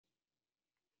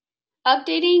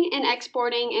Updating and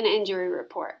exporting an injury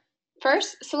report.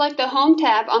 First, select the Home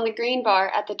tab on the green bar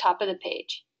at the top of the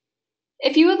page.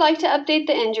 If you would like to update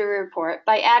the injury report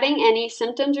by adding any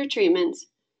symptoms or treatments,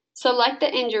 select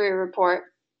the injury report,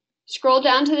 scroll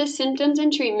down to the Symptoms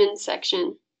and Treatments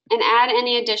section, and add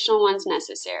any additional ones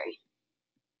necessary.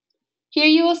 Here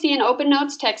you will see an Open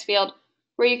Notes text field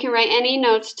where you can write any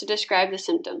notes to describe the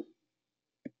symptom.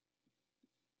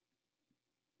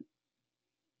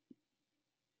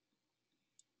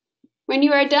 When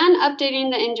you are done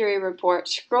updating the injury report,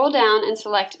 scroll down and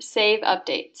select Save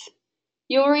Updates.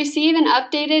 You will receive an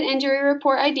updated injury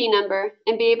report ID number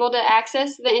and be able to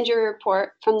access the injury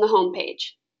report from the home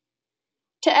page.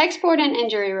 To export an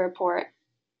injury report,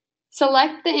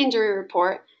 select the injury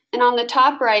report and on the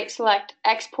top right select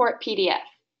Export PDF.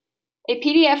 A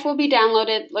PDF will be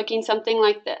downloaded looking something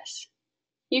like this.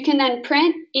 You can then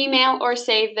print, email, or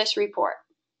save this report.